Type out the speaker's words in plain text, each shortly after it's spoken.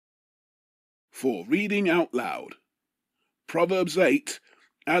For reading out loud, Proverbs 8,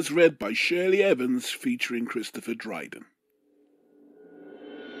 as read by Shirley Evans, featuring Christopher Dryden.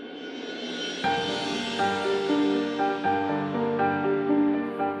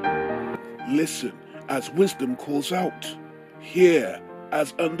 Listen as wisdom calls out. Hear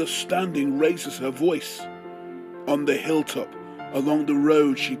as understanding raises her voice. On the hilltop, along the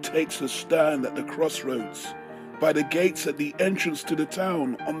road, she takes her stand at the crossroads. By the gates at the entrance to the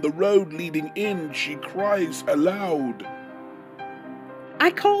town, on the road leading in, she cries aloud.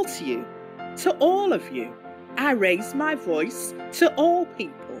 I call to you, to all of you. I raise my voice to all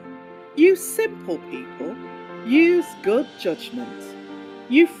people. You simple people, use good judgment.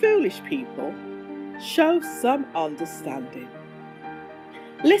 You foolish people, show some understanding.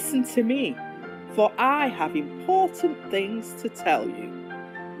 Listen to me, for I have important things to tell you.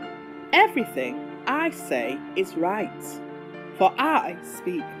 Everything I say is right, for I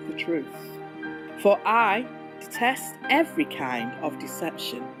speak the truth. For I detest every kind of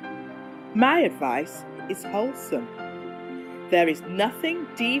deception. My advice is wholesome. There is nothing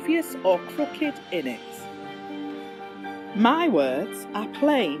devious or crooked in it. My words are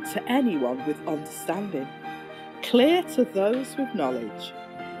plain to anyone with understanding, clear to those with knowledge.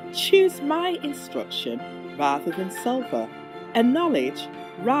 Choose my instruction rather than silver, and knowledge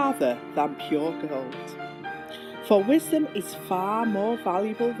rather than pure gold. For wisdom is far more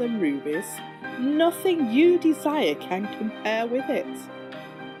valuable than rubies. Nothing you desire can compare with it.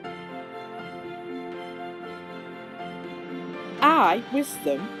 I,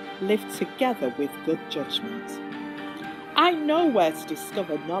 wisdom, live together with good judgment. I know where to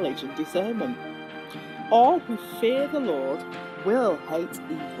discover knowledge and discernment. All who fear the Lord will hate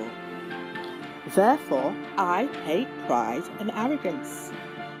evil. Therefore, I hate pride and arrogance,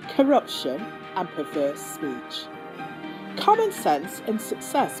 corruption and perverse speech. Common sense and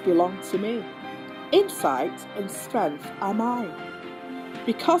success belong to me. Insight and strength are mine.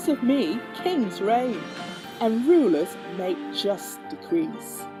 Because of me, kings reign, and rulers make just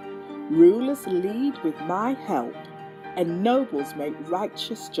decrees. Rulers lead with my help, and nobles make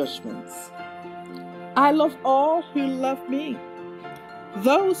righteous judgments. I love all who love me.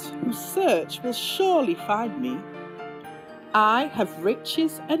 Those who search will surely find me. I have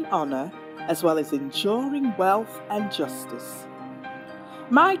riches and honour, as well as enduring wealth and justice.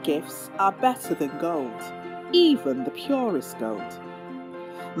 My gifts are better than gold, even the purest gold.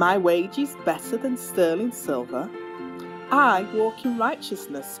 My wages better than sterling silver. I walk in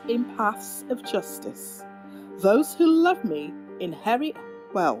righteousness in paths of justice. Those who love me inherit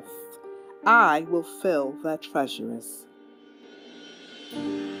wealth. I will fill their treasuries.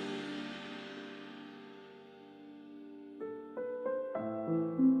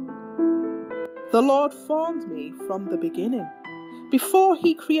 The Lord formed me from the beginning. Before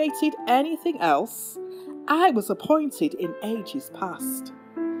he created anything else, I was appointed in ages past.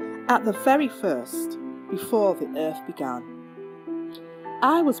 At the very first, before the earth began.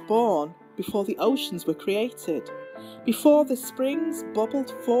 I was born before the oceans were created, before the springs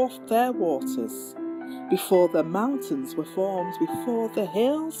bubbled forth their waters, before the mountains were formed, before the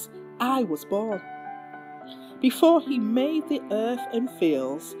hills I was born. Before he made the earth and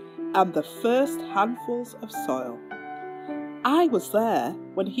fields and the first handfuls of soil. I was there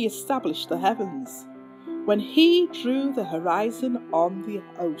when he established the heavens, when he drew the horizon on the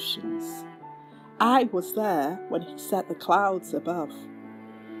oceans. I was there when he set the clouds above,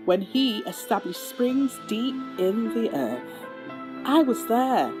 when he established springs deep in the earth. I was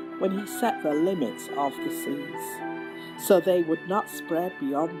there when he set the limits of the seas, so they would not spread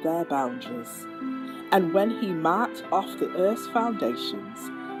beyond their boundaries. And when he marked off the earth's foundations,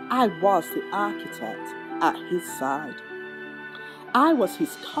 I was the architect at his side. I was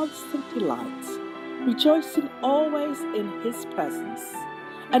his constant delight, rejoicing always in his presence.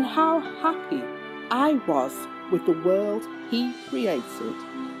 And how happy I was with the world he created.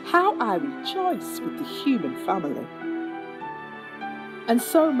 How I rejoice with the human family. And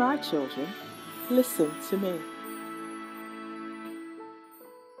so, my children, listen to me.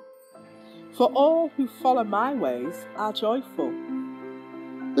 For all who follow my ways are joyful.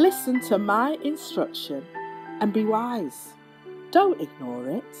 Listen to my instruction and be wise. Don't ignore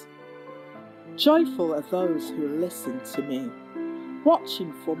it. Joyful are those who listen to me,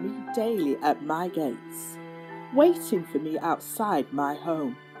 watching for me daily at my gates, waiting for me outside my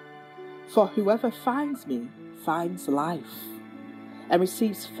home. For whoever finds me finds life and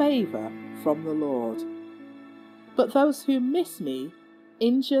receives favour from the Lord. But those who miss me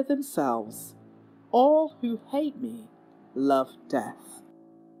injure themselves. All who hate me love death.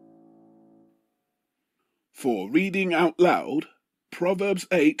 For reading out loud, Proverbs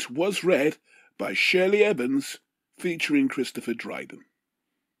 8 was read by Shirley Evans, featuring Christopher Dryden.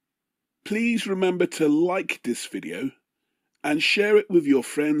 Please remember to like this video and share it with your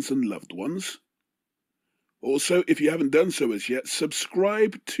friends and loved ones. Also, if you haven't done so as yet,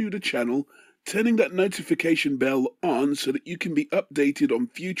 subscribe to the channel, turning that notification bell on so that you can be updated on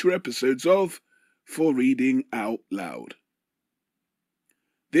future episodes of For Reading Out Loud.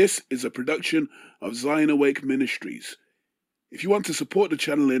 This is a production of Zion Awake Ministries. If you want to support the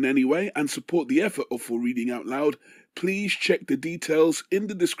channel in any way and support the effort of For Reading Out Loud, please check the details in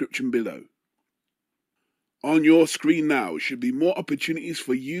the description below. On your screen now should be more opportunities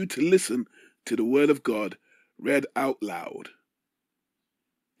for you to listen to the Word of God read out loud.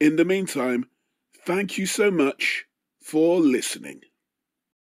 In the meantime, thank you so much for listening.